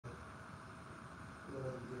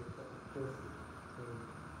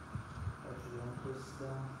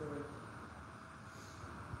down first.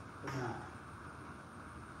 But now,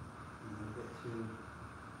 I'm going to get to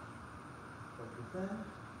focus in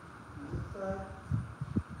on this side.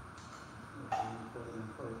 Okay, put it in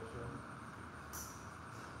first, right?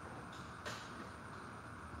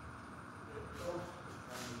 There we go.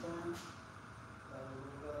 Down. That a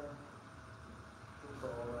little better. It's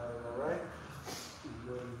all right. And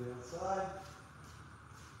go to the other side.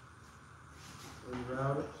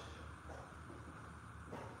 Reroute it.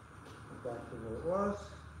 Back to where it was.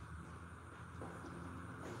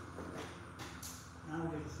 Now we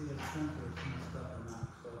get to see if the center is messed up or not.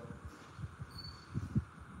 So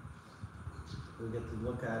we get to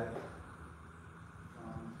look at it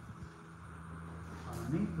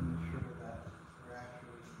underneath to make sure that we're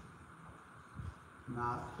actually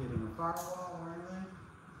not hitting a firewall or anything.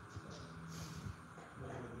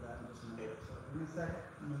 We'll look at that in just a minute. So give me a second.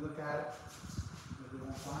 Let me look at it. Maybe we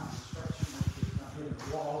won't find an instruction. Make sure it's not hitting the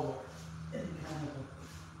wall or any kind of a.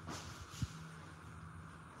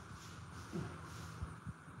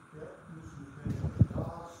 Yep, this is the thing with the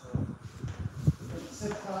dog, so take the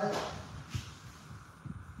zip tie.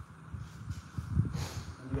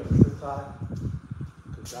 And you got the zip tie,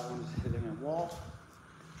 because that one's hitting a wall.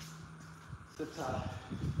 Zip tie.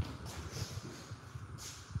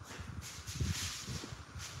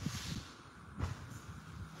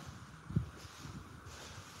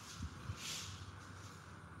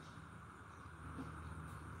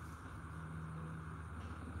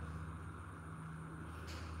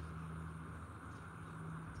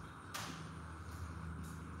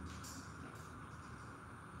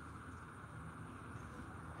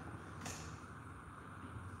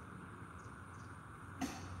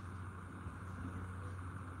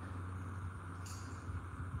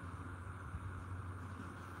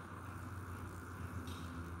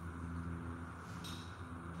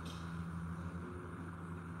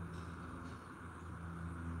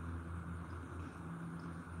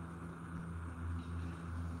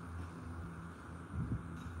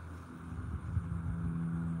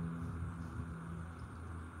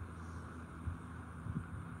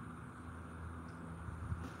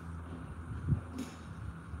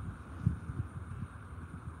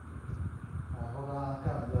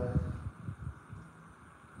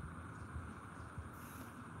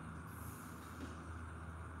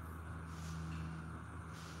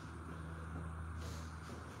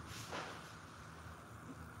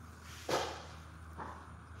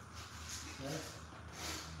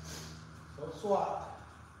 Swapped.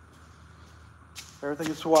 Everything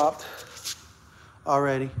is swapped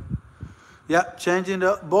already. Yep, changing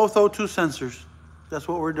both O2 sensors. That's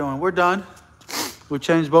what we're doing. We're done. We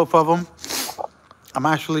changed both of them. I'm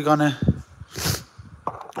actually gonna.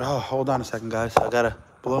 Oh, hold on a second, guys. I gotta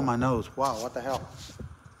blow my nose. Wow, what the hell?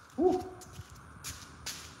 Woo.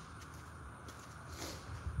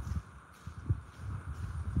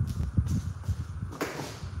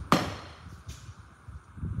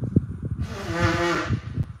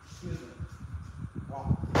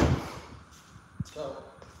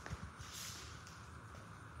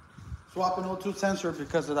 Swapping O2 sensor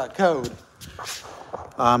because of that code.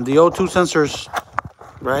 The O2 sensors,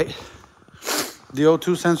 right? The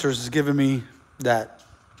O2 sensors is giving me that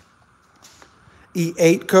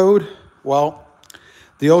E8 code. Well,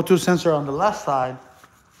 the O2 sensor on the left side,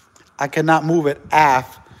 I cannot move it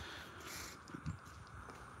aft.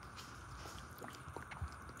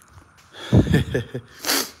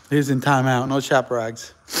 He's in timeout, no chap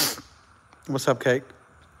rags. What's up, Cake?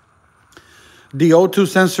 The O2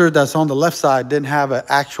 sensor that's on the left side didn't have an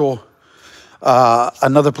actual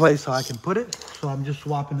another place so I can put it. So I'm just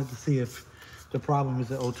swapping it to see if the problem is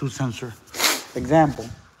the O2 sensor. Example.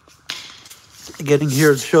 Getting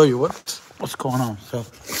here to show you what's going on. So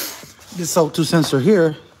this O2 sensor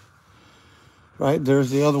here, right? There's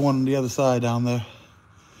the other one on the other side down there.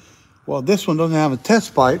 Well, this one doesn't have a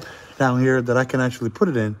test pipe down here that I can actually put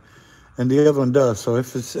it in, and the other one does. So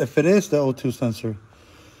if it is the O2 sensor,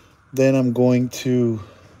 then I'm going to,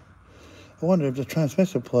 I wonder if the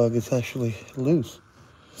transmission plug is actually loose.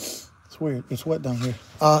 It's weird. It's wet down here.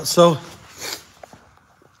 So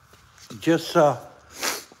just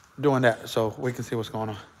doing that so we can see what's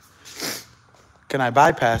going on. Can I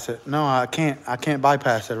bypass it? No, I can't. I can't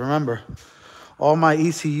bypass it. Remember, all my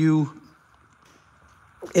ECU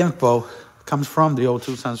info comes from the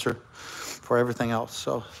O2 sensor for everything else.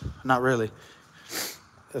 So not really.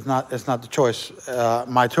 It's not the choice.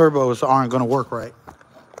 My turbos aren't going to work right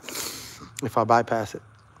if I bypass it.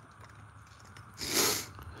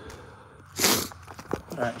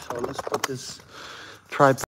 All right, so let's put this tripod.